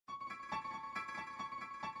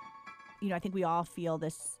I think we all feel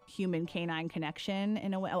this human canine connection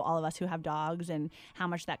in a way, all of us who have dogs, and how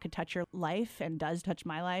much that could touch your life and does touch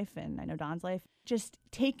my life, and I know Don's life. Just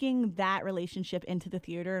taking that relationship into the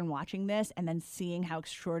theater and watching this, and then seeing how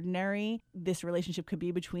extraordinary this relationship could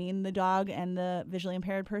be between the dog and the visually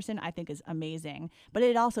impaired person, I think is amazing. But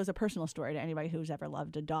it also is a personal story to anybody who's ever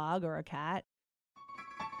loved a dog or a cat.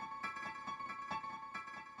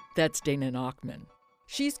 That's Dana Nachman.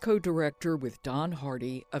 She's co-director with Don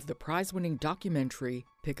Hardy of the prize-winning documentary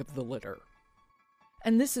Pick of the Litter.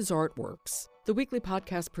 And this is Artworks, the weekly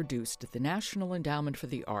podcast produced at the National Endowment for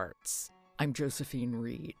the Arts. I'm Josephine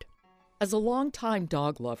Reed. As a longtime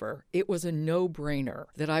dog lover, it was a no-brainer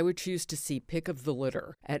that I would choose to see Pick of the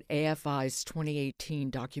Litter at AFI's 2018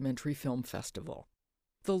 Documentary Film Festival.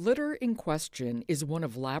 The litter in question is one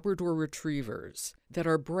of Labrador Retrievers that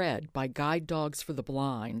are bred by Guide Dogs for the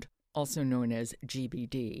Blind, also known as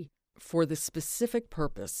GBD, for the specific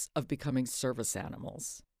purpose of becoming service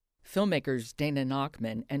animals. Filmmakers Dana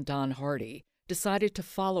Nachman and Don Hardy decided to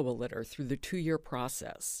follow a litter through the 2-year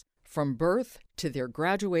process, from birth to their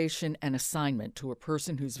graduation and assignment to a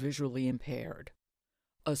person who's visually impaired,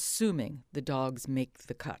 assuming the dogs make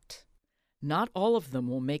the cut. Not all of them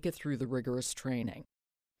will make it through the rigorous training.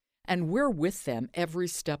 And we're with them every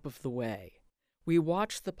step of the way. We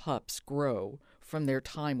watch the pups grow from their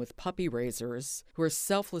time with puppy raisers, who are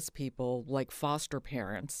selfless people like foster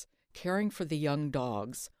parents, caring for the young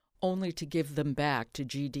dogs, only to give them back to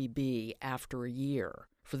GDB after a year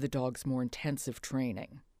for the dog's more intensive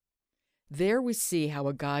training. There we see how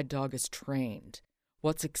a guide dog is trained,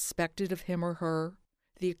 what's expected of him or her,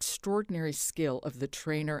 the extraordinary skill of the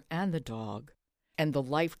trainer and the dog, and the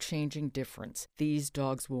life-changing difference these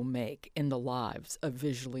dogs will make in the lives of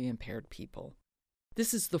visually impaired people.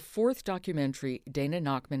 This is the 4th documentary Dana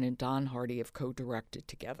Nachman and Don Hardy have co-directed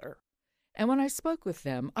together. And when I spoke with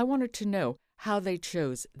them, I wanted to know how they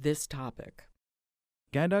chose this topic.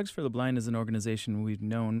 Guide Dogs for the Blind is an organization we've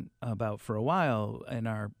known about for a while. In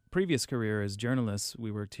our previous career as journalists, we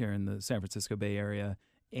worked here in the San Francisco Bay Area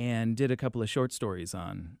and did a couple of short stories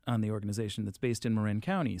on the organization that's based in Marin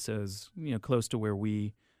County. So it's close to where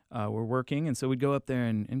we were working. And so we'd go up there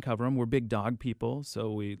and cover them. We're big dog people,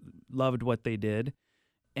 so we loved what they did.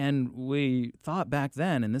 And we thought back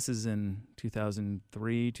then, and this is in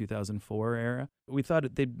 2003, 2004 era, we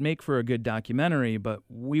thought they'd make for a good documentary, but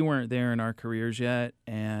we weren't there in our careers yet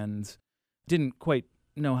and didn't quite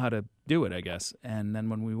know how to do it, I guess. And then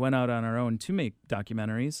when we went out on our own to make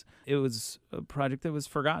documentaries, it was a project that was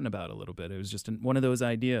forgotten about a little bit. It was just one of those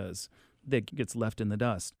ideas that gets left in the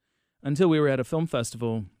dust. Until we were at a film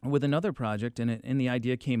festival with another project, and the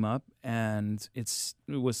idea came up, and it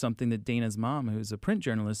was something that Dana's mom, who's a print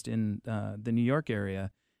journalist in the New York area,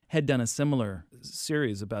 had done a similar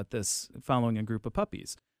series about this following a group of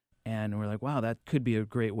puppies. And we're like, wow, that could be a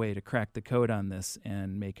great way to crack the code on this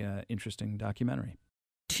and make an interesting documentary.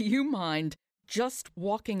 Do you mind just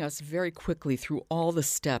walking us very quickly through all the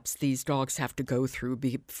steps these dogs have to go through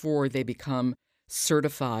before they become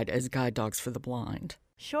certified as guide dogs for the blind?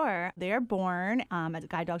 Sure. They are born at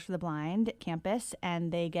Guide Dogs for the Blind campus,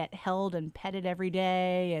 and they get held and petted every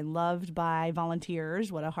day and loved by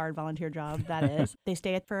volunteers. What a hard volunteer job that is. They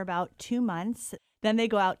stay for about 2 months. Then they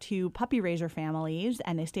go out to puppy raiser families,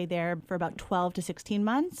 and they stay there for about 12 to 16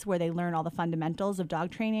 months, where they learn all the fundamentals of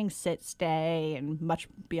dog training, sit, stay, and much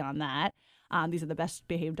beyond that. These are the best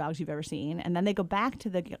behaved dogs you've ever seen. And then they go back to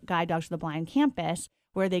the Guide Dogs for the Blind campus,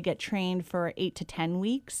 where they get trained for 8 to 10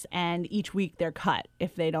 weeks, and each week they're cut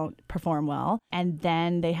if they don't perform well. And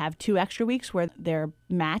then they have 2 extra weeks where they're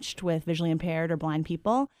matched with visually impaired or blind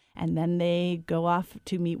people, and then they go off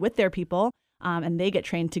to meet with their people, and they get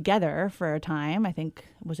trained together for a time. I think,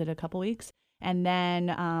 was it a couple weeks? And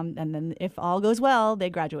then if all goes well, they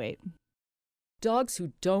graduate. Dogs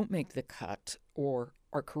who don't make the cut or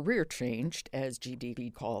are career changed, as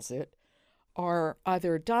GDB calls it, are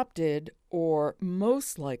either adopted or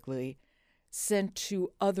most likely sent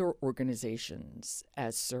to other organizations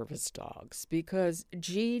as service dogs, because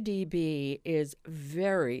GDB is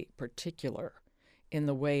very particular in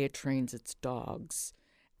the way it trains its dogs.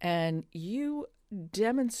 And you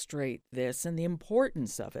demonstrate this and the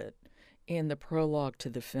importance of it in the prologue to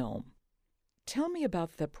the film. Tell me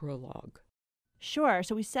about the prologue. Sure.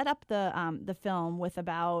 So we set up the film with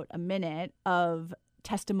about a minute of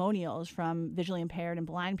testimonials from visually impaired and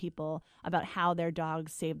blind people about how their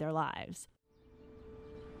dogs saved their lives.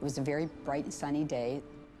 It was a very bright and sunny day.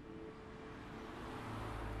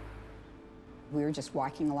 We were just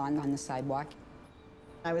walking along on the sidewalk.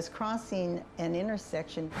 I was crossing an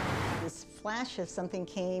intersection. This flash of something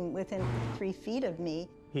came within 3 feet of me.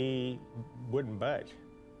 He wouldn't budge.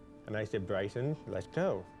 And I said, Bryson, let's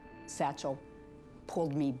go. Satchel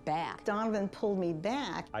pulled me back. Donovan pulled me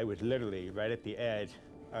back. I was literally right at the edge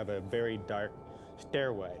of a very dark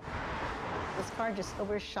stairway. This car just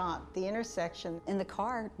overshot the intersection. And the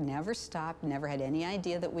car never stopped, never had any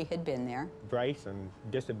idea that we had been there. Bryson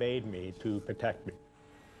disobeyed me to protect me.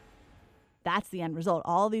 That's the end result.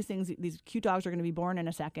 All these things, these cute dogs are going to be born in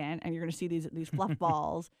a second, and you're going to see these fluff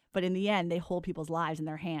balls. But in the end, they hold people's lives in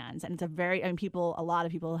their hands. And it's a lot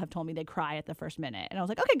of people have told me they cry at the first minute. And I was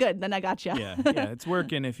like, okay, good. Then I got you. Yeah, it's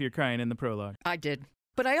working if you're crying in the prologue. I did.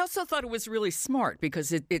 But I also thought it was really smart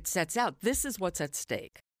because it sets out this is what's at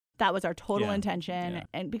stake. That was our total intention. Yeah.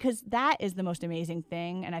 And because that is the most amazing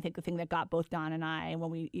thing. And I think the thing that got both Don and I when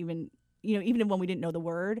we even when we didn't know the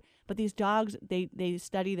word, but these dogs, they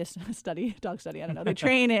study this, dog study, I don't know, they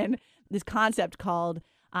train in this concept called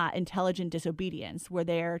intelligent disobedience, where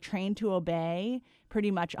they're trained to obey pretty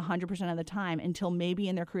much 100% of the time until maybe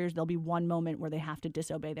in their careers there'll be one moment where they have to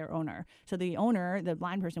disobey their owner. So the owner, the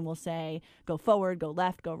blind person, will say, go forward, go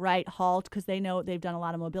left, go right, halt, because they know they've done a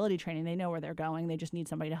lot of mobility training. They know where they're going. They just need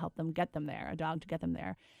somebody to help them get them there, a dog to get them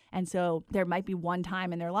there. And so there might be one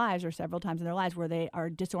time in their lives or several times in their lives where they are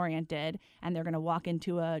disoriented and they're going to walk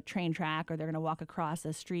into a train track or they're going to walk across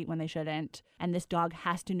a street when they shouldn't. And this dog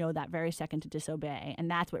has to know that very second to disobey.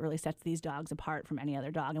 And that's what really sets these dogs apart from any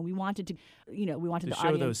other dog. And we wanted to, the show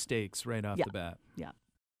audience those stakes right off the bat. Yeah.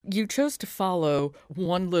 You chose to follow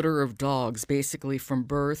one litter of dogs basically from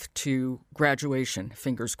birth to graduation,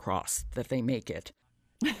 fingers crossed that they make it.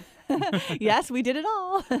 Yes, we did it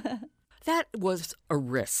all. That was a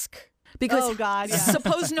risk. Because oh God, yeah.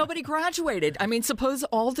 Suppose nobody graduated. I mean, suppose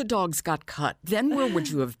all the dogs got cut. Then where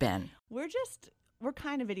would you have been? We're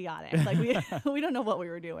kind of idiotic. Like we don't know what we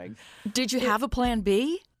were doing. Did you have a plan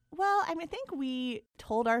B? Well, I think we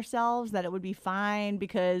told ourselves that it would be fine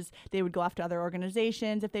because they would go off to other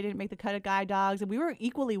organizations if they didn't make the cut of guide dogs. And we were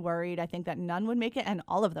equally worried, I think, that none would make it and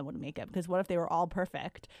all of them would make it. Because what if they were all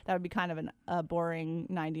perfect? That would be kind of a boring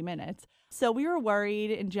 90 minutes. So we were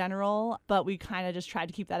worried in general, but we kind of just tried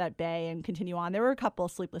to keep that at bay and continue on. There were a couple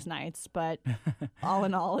of sleepless nights, but all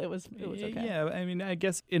in all, it was okay. Yeah, I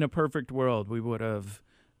guess in a perfect world, we would have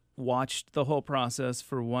watched the whole process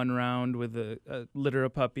for one round with a litter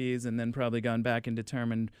of puppies and then probably gone back and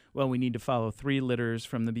determined, well, we need to follow 3 litters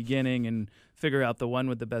from the beginning and figure out the one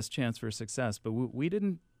with the best chance for success. But we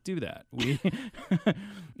didn't do that.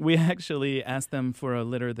 We actually asked them for a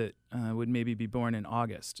litter that would maybe be born in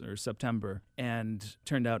August or September, and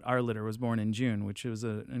turned out our litter was born in June, which was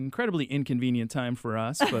an incredibly inconvenient time for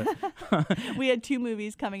us. But we had 2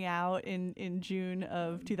 movies coming out in June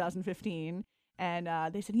of 2015. And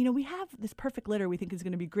they said, we have this perfect litter we think is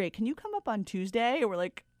going to be great. Can you come up on Tuesday? And we're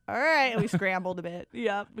like, all right. And we scrambled a bit.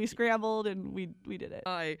 Yeah, we scrambled and we did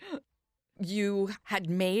it. You had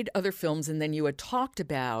made other films and then you had talked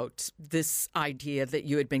about this idea that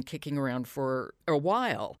you had been kicking around for a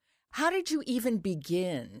while. How did you even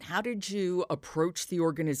begin? How did you approach the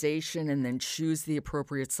organization and then choose the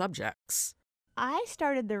appropriate subjects? I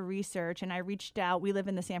started the research and I reached out. We live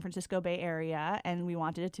in the San Francisco Bay Area and we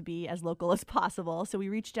wanted it to be as local as possible. So we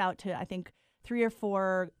reached out to, I think, 3 or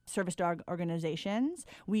 4 service dog organizations.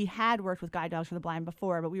 We had worked with Guide Dogs for the Blind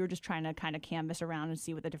before, but we were just trying to kind of canvas around and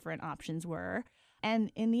see what the different options were.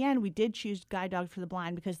 And in the end, we did choose Guide Dogs for the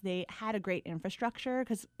Blind because they had a great infrastructure,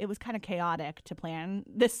 because it was kind of chaotic to plan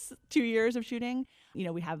this 2 years of shooting.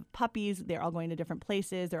 We have puppies. They're all going to different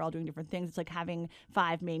places. They're all doing different things. It's like having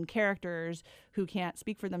 5 main characters who can't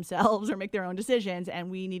speak for themselves or make their own decisions.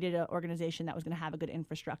 And we needed an organization that was going to have a good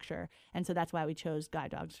infrastructure. And so that's why we chose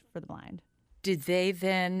Guide Dogs for the Blind. Did they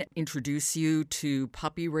then introduce you to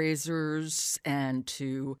puppy raisers and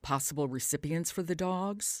to possible recipients for the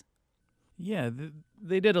dogs? Yeah,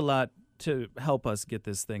 they did a lot to help us get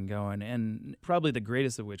this thing going, and probably the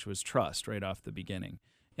greatest of which was trust right off the beginning.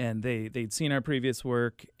 And they'd seen our previous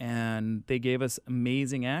work, and they gave us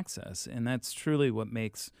amazing access. And that's truly what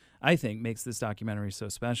makes this documentary so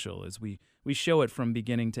special, is we show it from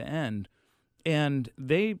beginning to end. And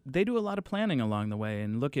they do a lot of planning along the way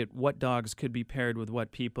and look at what dogs could be paired with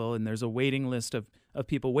what people. And there's a waiting list of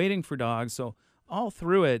people waiting for dogs. So all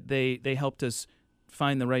through it, they helped us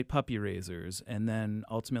find the right puppy raisers and then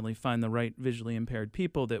ultimately find the right visually impaired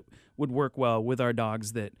people that would work well with our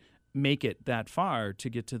dogs that make it that far to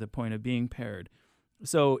get to the point of being paired.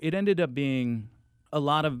 So it ended up being a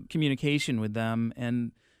lot of communication with them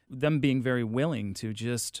and them being very willing to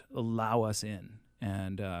just allow us in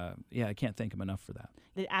And I can't thank him enough for that.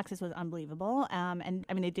 The access was unbelievable. And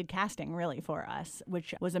I mean, they did casting really for us,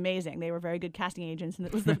 which was amazing. They were very good casting agents. And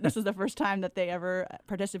this was the first time that they ever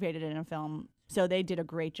participated in a film. So they did a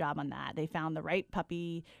great job on that. They found the right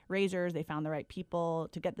puppy raisers. They found the right people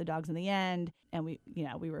to get the dogs in the end. And we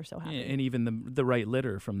were so happy. And even the right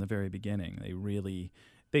litter from the very beginning.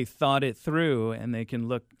 They thought it through, and they can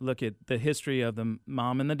look at the history of the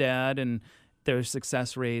mom and the dad and their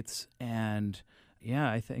success rates. And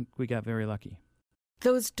I think we got very lucky.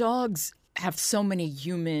 Those dogs have so many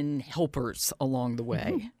human helpers along the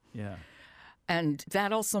way. Yeah. And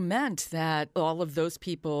that also meant that all of those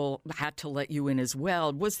people had to let you in as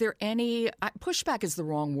well. Was there any pushback is the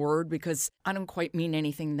wrong word because I don't quite mean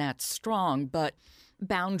anything that strong, but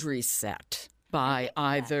boundaries set by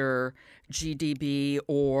either GDB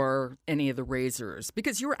or any of the raisers?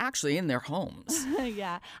 Because you were actually in their homes.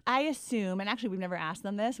 Yeah. I assume, and actually we've never asked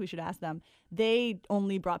them this, we should ask them, they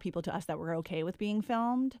only brought people to us that were okay with being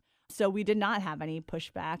filmed. So we did not have any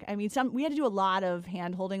pushback. I mean, we had to do a lot of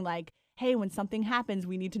hand-holding, like, hey, when something happens,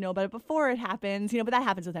 we need to know about it before it happens. But that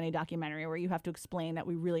happens with any documentary where you have to explain that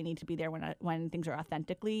we really need to be there when things are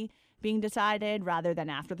authentically being decided rather than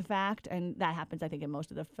after the fact. And that happens, I think, in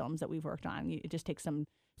most of the films that we've worked on. It just takes some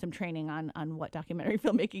training on what documentary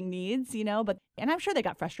filmmaking needs, But I'm sure they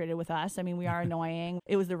got frustrated with us. I mean, we are annoying.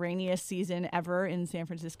 It was the rainiest season ever in San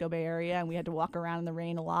Francisco Bay Area, and we had to walk around in the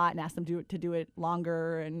rain a lot and ask them to do it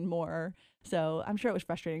longer and more. So I'm sure it was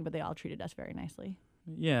frustrating, but they all treated us very nicely.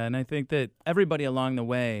 Yeah, and I think that everybody along the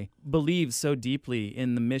way believes so deeply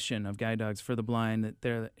in the mission of Guide Dogs for the Blind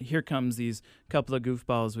that here comes these couple of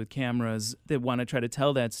goofballs with cameras that want to try to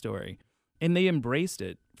tell that story. And they embraced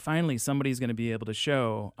it. Finally, somebody's going to be able to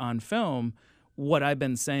show on film what I've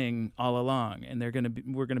been saying all along, and we're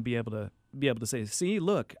going to be able to say, see,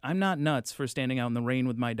 look, I'm not nuts for standing out in the rain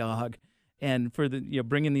with my dog, and for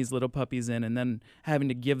bringing these little puppies in and then having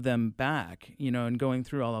to give them back, and going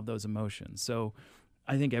through all of those emotions. So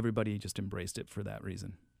I think everybody just embraced it for that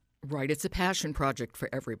reason. Right. It's a passion project for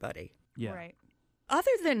everybody. Yeah. Right.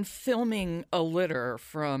 Other than filming a litter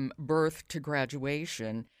from birth to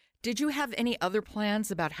graduation, did you have any other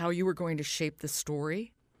plans about how you were going to shape the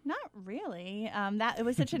story? Not really. It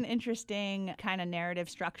was such an interesting kind of narrative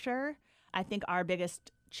structure. I think our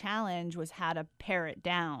biggest challenge was how to pare it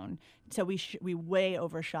down. So we way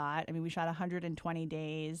overshot. I mean, we shot 120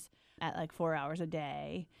 days at like 4 hours a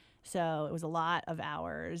day. So it was a lot of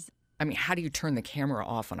hours. I mean, how do you turn the camera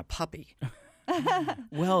off on a puppy?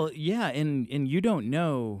 Well, yeah, and you don't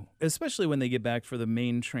know, especially when they get back for the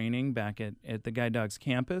main training back at the Guide Dogs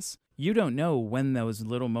campus, you don't know when those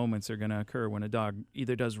little moments are going to occur when a dog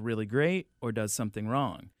either does really great or does something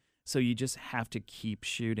wrong. So you just have to keep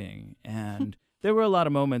shooting. And there were a lot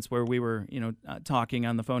of moments where we were, talking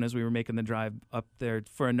on the phone as we were making the drive up there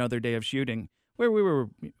for another day of shooting, where we were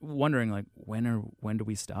wondering, like, when do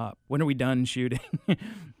we stop? When are we done shooting?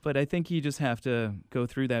 But I think you just have to go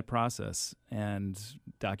through that process and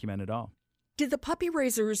document it all. Did the puppy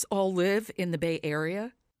raisers all live in the Bay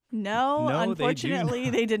Area? No, unfortunately,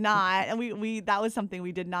 they they did not. And we that was something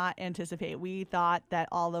we did not anticipate. We thought that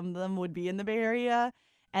all of them would be in the Bay Area.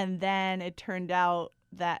 And then it turned out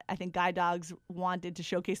that I think Guide Dogs wanted to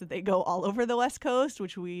showcase that they go all over the West Coast,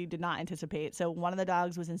 which we did not anticipate. So one of the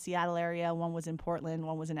dogs was in Seattle area, one was in Portland,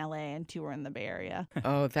 one was in LA, and two were in the Bay Area.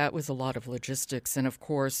 Oh, that was a lot of logistics. And of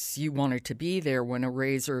course, you wanted to be there when a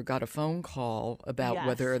raiser got a phone call about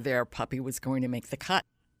whether their puppy was going to make the cut.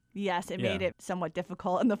 Yes, it made it somewhat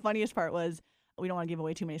difficult. And the funniest part was, we don't want to give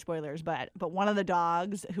away too many spoilers, but one of the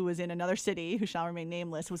dogs who was in another city, who shall remain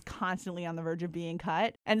nameless, was constantly on the verge of being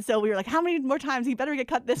cut. And so we were like, how many more times? He better get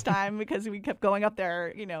cut this time, because we kept going up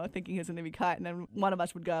there, thinking he was going to be cut. And then one of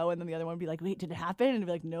us would go, and then the other one would be like, wait, did it happen? And we'd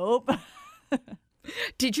be like, nope.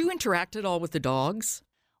 Did you interact at all with the dogs?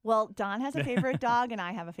 Well, Don has a favorite dog, and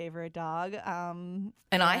I have a favorite dog. And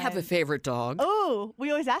I have a favorite dog. Oh, we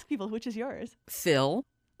always ask people, which is yours? Phil.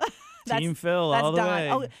 Team Phil, that's all the Don. way.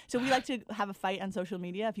 Oh, so we like to have a fight on social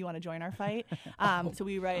media if you want to join our fight. So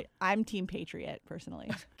we write, I'm Team Patriot, personally.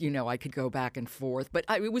 I could go back and forth. But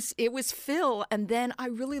it was Phil, and then I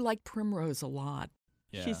really liked Primrose a lot.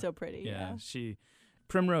 Yeah. She's so pretty. Yeah.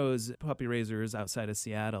 Primrose puppy raisers outside of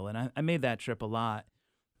Seattle, and I made that trip a lot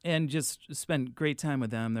and just spent great time with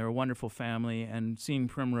them. They're a wonderful family, and seeing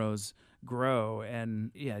Primrose grow,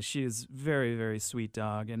 and she is very, very sweet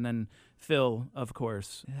dog. And then Phil, of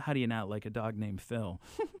course. How do you not like a dog named Phil?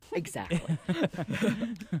 Exactly.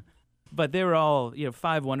 But they were all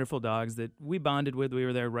 5 wonderful dogs that we bonded with. We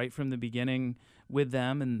were there right from the beginning with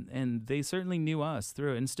them, and they certainly knew us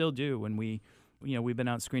through it, and still do when we We've been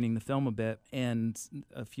out screening the film a bit, and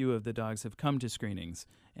a few of the dogs have come to screenings.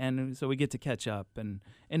 And so we get to catch up, and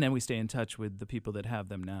then we stay in touch with the people that have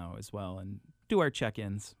them now as well and do our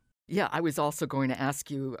check-ins. Yeah, I was also going to ask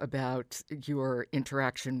you about your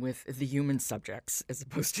interaction with the human subjects as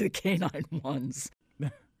opposed to the canine ones.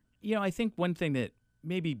 I think one thing that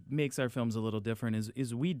maybe makes our films a little different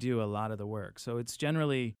is we do a lot of the work. So it's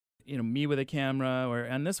generally, me with a camera, or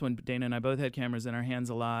on this one, Dana and I both had cameras in our hands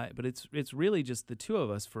a lot, but it's really just the two of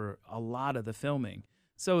us for a lot of the filming.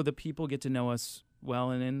 So the people get to know us well,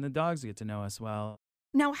 and then the dogs get to know us well.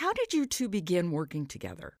 Now, how did you two begin working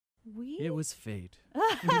together? It was fate.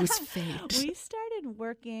 It was fate. We started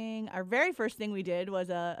working, our very first thing we did was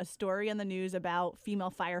a story on the news about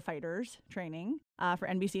female firefighters training for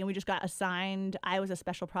NBC, and we just got assigned, I was a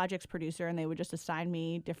special projects producer, and they would just assign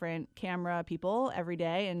me different camera people every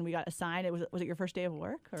day, and we got assigned. Was it your first day of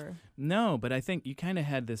work? Or No, but I think you kind of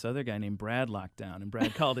had this other guy named Brad locked down, and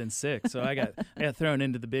Brad called in sick, so I got thrown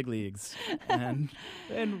into the big leagues, and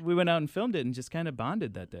we went out and filmed it and just kind of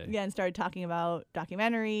bonded that day. Yeah, and started talking about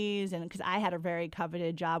documentaries, and because I had a very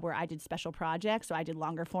coveted job where I did special projects, so I did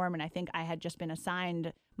longer form, and I think I had just been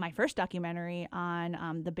assigned my first documentary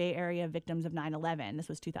on the Bay Area victims of 9/11. This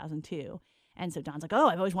was 2002. And so Don's like,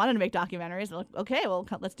 I've always wanted to make documentaries. I'm like, okay, well,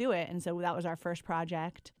 let's do it. And so that was our first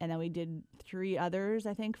project. And then we did 3 others,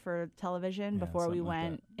 I think, for television before we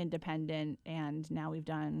went independent. And now we've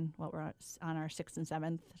done we're on our 6th and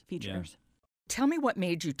 7th features. Yeah. Tell me what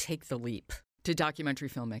made you take the leap to documentary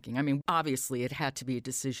filmmaking. I mean, obviously, it had to be a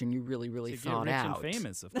decision you really, really thought rich out. And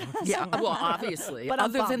famous, of course. Yeah, well, obviously. But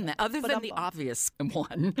other than the obvious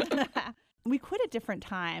one. We quit at different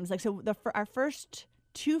times. Our first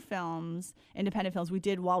 2 films, independent films, we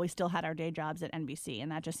did while we still had our day jobs at NBC,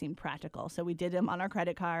 and that just seemed practical. So we did them on our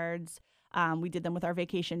credit cards. We did them with our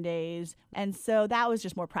vacation days. And so that was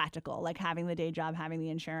just more practical, like having the day job, having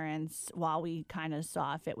the insurance, while we kind of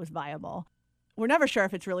saw if it was viable. We're never sure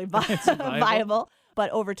if it's really viable, but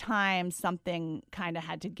over time, something kind of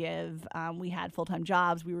had to give. We had full-time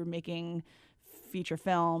jobs. We were making feature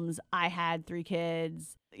films. I had 3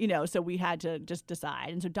 kids, so we had to just decide.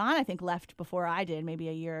 And so Don, I think, left before I did, maybe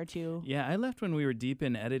a year or 2. Yeah, I left when we were deep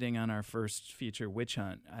in editing on our first feature, Witch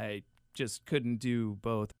Hunt. I just couldn't do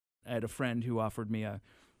both. I had a friend who offered me a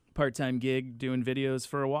part-time gig doing videos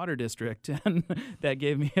for a water district, and that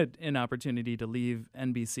gave me an opportunity to leave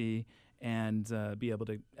NBC and be able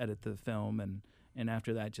to edit the film, and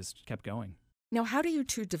after that just kept going. Now, how do you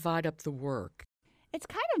two divide up the work? It's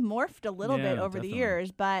kind of morphed a little bit over definitely. the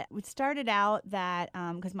years, but it started out that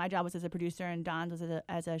because my job was as a producer and Don's was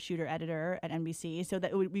as a shooter editor at NBC, so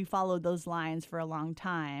that we followed those lines for a long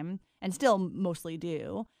time and still mostly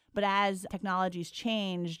do. But as technology's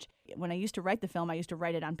changed, when I used to write the film, I used to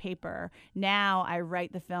write it on paper. Now I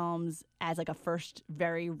write the films as like a first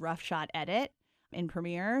very rough shot edit in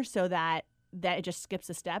Premiere, so that it just skips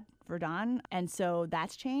a step for Don. And so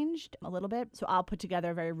that's changed a little bit. So I'll put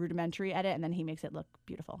together a very rudimentary edit, and then he makes it look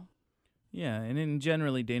beautiful. Yeah, and then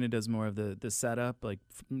generally Dana does more of the setup, like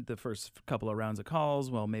the first couple of rounds of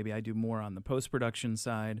calls. Well, maybe I do more on the post-production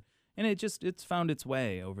side. And it's found its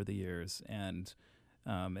way over the years. And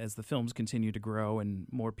as the films continue to grow and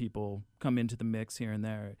more people come into the mix here and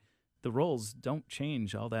there, the roles don't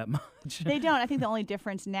change all that much. They don't. I think the only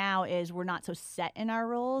difference now is we're not so set in our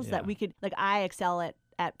roles that we could, like, I excel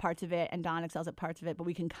at parts of it and Don excels at parts of it, but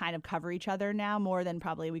we can kind of cover each other now more than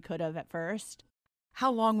probably we could have at first.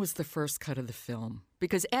 How long was the first cut of the film?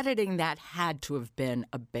 Because editing that had to have been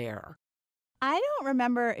a bear. I don't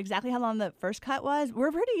remember exactly how long the first cut was.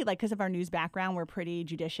 We're pretty, because of our news background, we're pretty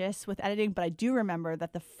judicious with editing. But I do remember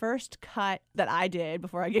that the first cut that I did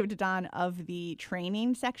before I gave it to Don of the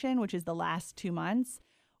training section, which is the last 2 months,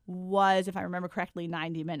 was, if I remember correctly,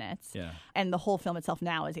 90 minutes. Yeah. And the whole film itself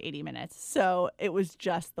now is 80 minutes. So it was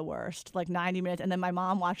just the worst, 90 minutes. And then my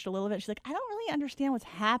mom watched a little bit. She's like, I don't really understand what's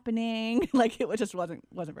happening. It just wasn't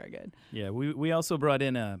very good. Yeah, we also brought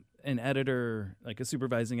in an editor, a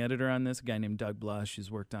supervising editor on this, a guy named Doug Blush,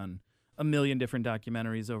 who's worked on a million different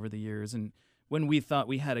documentaries over the years. And when we thought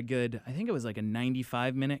we had a good, I think it was a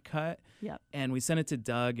 95-minute cut. Yep. And we sent it to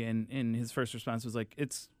Doug, and his first response was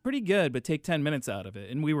it's pretty good, but take 10 minutes out of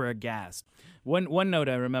it. And we were aghast. One note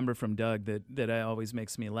I remember from Doug that always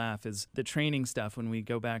makes me laugh is the training stuff when we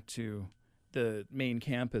go back to the main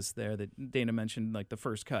campus there that Dana mentioned, the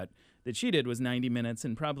first cut that she did was 90 minutes,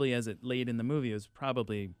 and probably as it laid in the movie, it was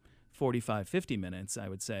probably 45, 50 minutes, I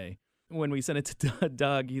would say. When we sent it to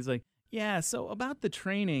Doug, he's like, Yeah, so about the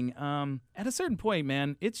training, at a certain point,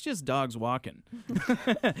 man, it's just dogs walking.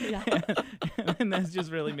 And that's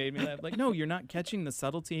just really made me laugh. Like, no, you're not catching the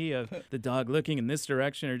subtlety of the dog looking in this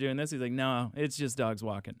direction or doing this. He's like, no, it's just dogs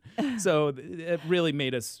walking. So it really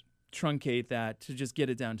made us truncate that to just get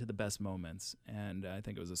it down to the best moments. And I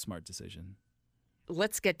think it was a smart decision.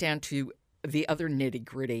 Let's get down to the other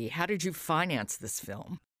nitty-gritty. How did you finance this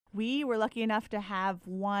film? We were lucky enough to have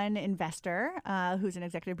one investor who's an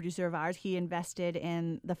executive producer of ours. He invested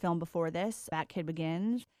in the film before this, That Kid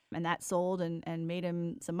Begins, and that sold and made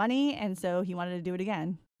him some money, and so he wanted to do it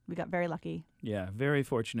again. We got very lucky. Yeah, very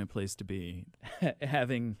fortunate place to be,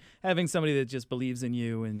 having somebody that just believes in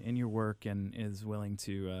you and in your work and is willing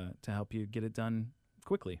to help you get it done as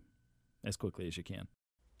quickly as you can.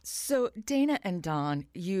 So Dana and Don,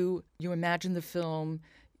 you imagine the film.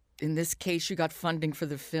 In this case, you got funding for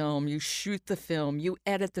the film, you shoot the film, you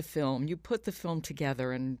edit the film, you put the film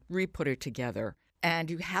together and re-put it together,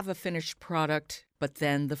 and you have a finished product, but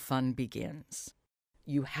then the fun begins.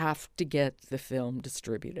 You have to get the film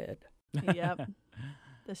distributed. Yep.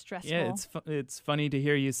 The stressful. Yeah, it's funny to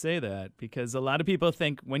hear you say that, because a lot of people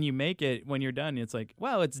think when you make it, when you're done, it's like,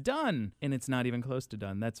 wow, it's done, and it's not even close to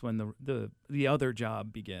done. That's when the other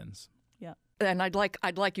job begins. Yeah. And I'd like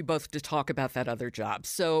you both to talk about that other job.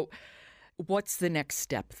 So what's the next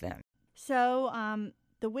step then? So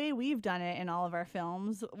the way we've done it in all of our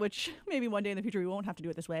films, which maybe one day in the future we won't have to do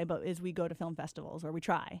it this way, but is we go to film festivals, or we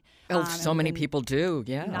try. Oh, so many people do,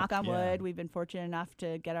 yeah. Knock on wood, we've been fortunate enough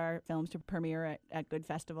to get our films to premiere at good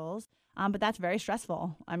festivals. But that's very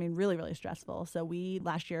stressful. I mean, really, really stressful. So we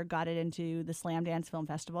last year got it into the Slam Dance Film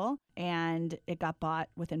Festival, and it got bought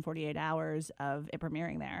within 48 hours of it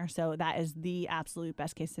premiering there. So that is the absolute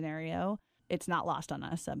best case scenario. It's not lost on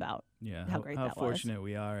us about how great that was. How fortunate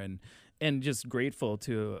we are, and just grateful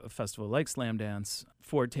to a festival like Slam Dance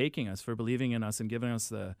for taking us, for believing in us and giving us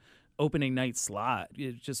the opening night slot.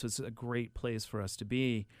 It just was a great place for us to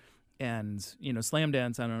be. And, Slam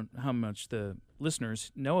Dance, I don't know how much the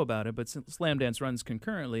listeners know about it, but Slam Dance runs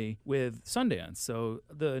concurrently with Sundance. So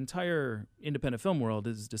the entire independent film world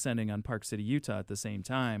is descending on Park City, Utah at the same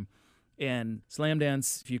time. And Slam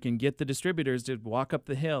Dance, if you can get the distributors to walk up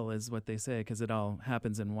the hill, is what they say, because it all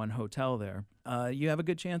happens in one hotel there, you have a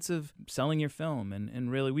good chance of selling your film.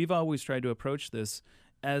 And really, we've always tried to approach this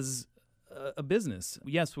as a business.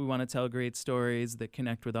 Yes, we want to tell great stories that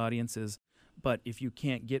connect with audiences, but if you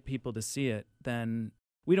can't get people to see it, then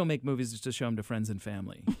we don't make movies just to show them to friends and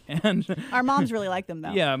family. And our moms really like them,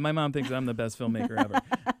 though. Yeah, my mom thinks I'm the best filmmaker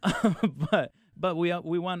ever. But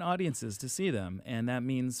we want audiences to see them, and that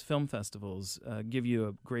means film festivals give you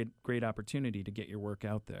a great opportunity to get your work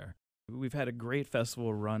out there. We've had a great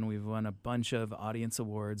festival run. We've won a bunch of audience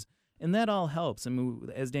awards, and that all helps. And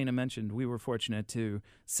as Dana mentioned, we were fortunate to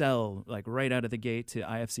sell right out of the gate to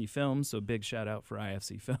IFC Films, so big shout out for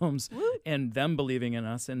IFC Films. Woo. And them believing in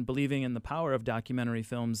us and believing in the power of documentary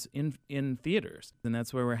films in theaters. And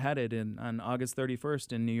that's where we're headed on August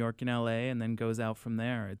 31st in New York and LA, and then goes out from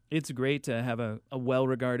there. It's great to have a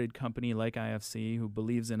well-regarded company like IFC who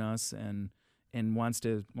believes in us and wants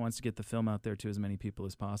to get the film out there to as many people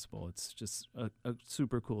as possible. It's just a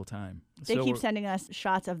super cool time. They keep sending us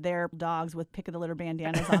shots of their dogs with pick of the litter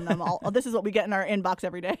bandanas on them. This is what we get in our inbox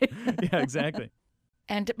every day. Yeah, exactly.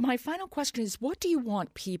 And my final question is, what do you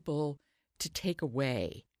want people to take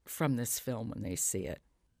away from this film when they see it?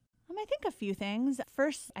 I think a few things.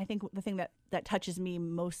 First, I think the thing that touches me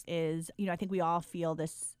most is, I think we all feel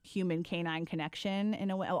this human canine connection in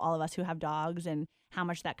a way, all of us who have dogs, and how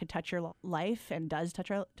much that could touch your life and does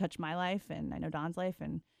touch my life, and I know Don's life,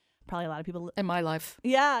 and probably a lot of people in my life.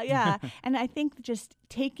 Yeah. And I think just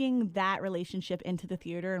taking that relationship into the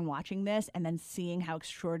theater and watching this, and then seeing how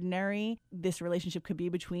extraordinary this relationship could be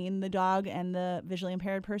between the dog and the visually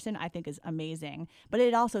impaired person, I think is amazing. But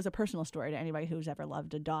it also is a personal story to anybody who's ever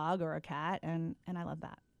loved a dog or a cat, and I love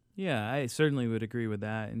that. Yeah, I certainly would agree with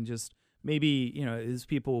that. And just maybe, as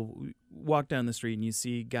people walk down the street and you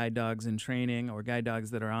see guide dogs in training or guide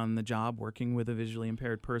dogs that are on the job working with a visually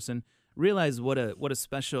impaired person, realize what a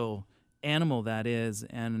special animal that is,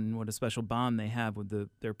 and what a special bond they have with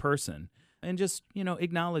their person, and just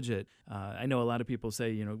acknowledge it. I know a lot of people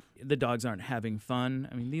say the dogs aren't having fun.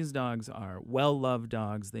 I mean, these dogs are well-loved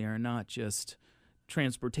dogs. They are not just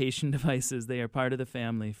transportation devices. They are part of the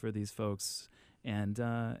family for these folks, and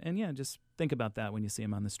yeah, just think about that when you see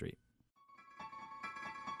them on the street.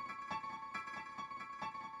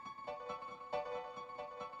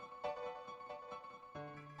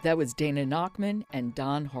 That was Dana Nachman and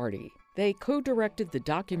Don Hardy. They co-directed the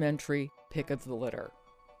documentary Pick of the Litter.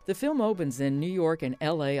 The film opens in New York and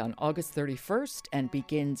LA on August 31st and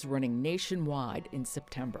begins running nationwide in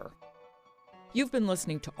September. You've been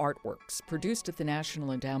listening to Artworks, produced at the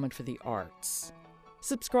National Endowment for the Arts.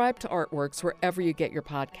 Subscribe to Artworks wherever you get your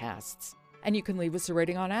podcasts, and you can leave us a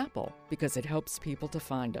rating on Apple because it helps people to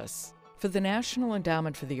find us. For the National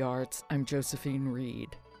Endowment for the Arts, I'm Josephine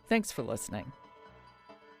Reed. Thanks for listening.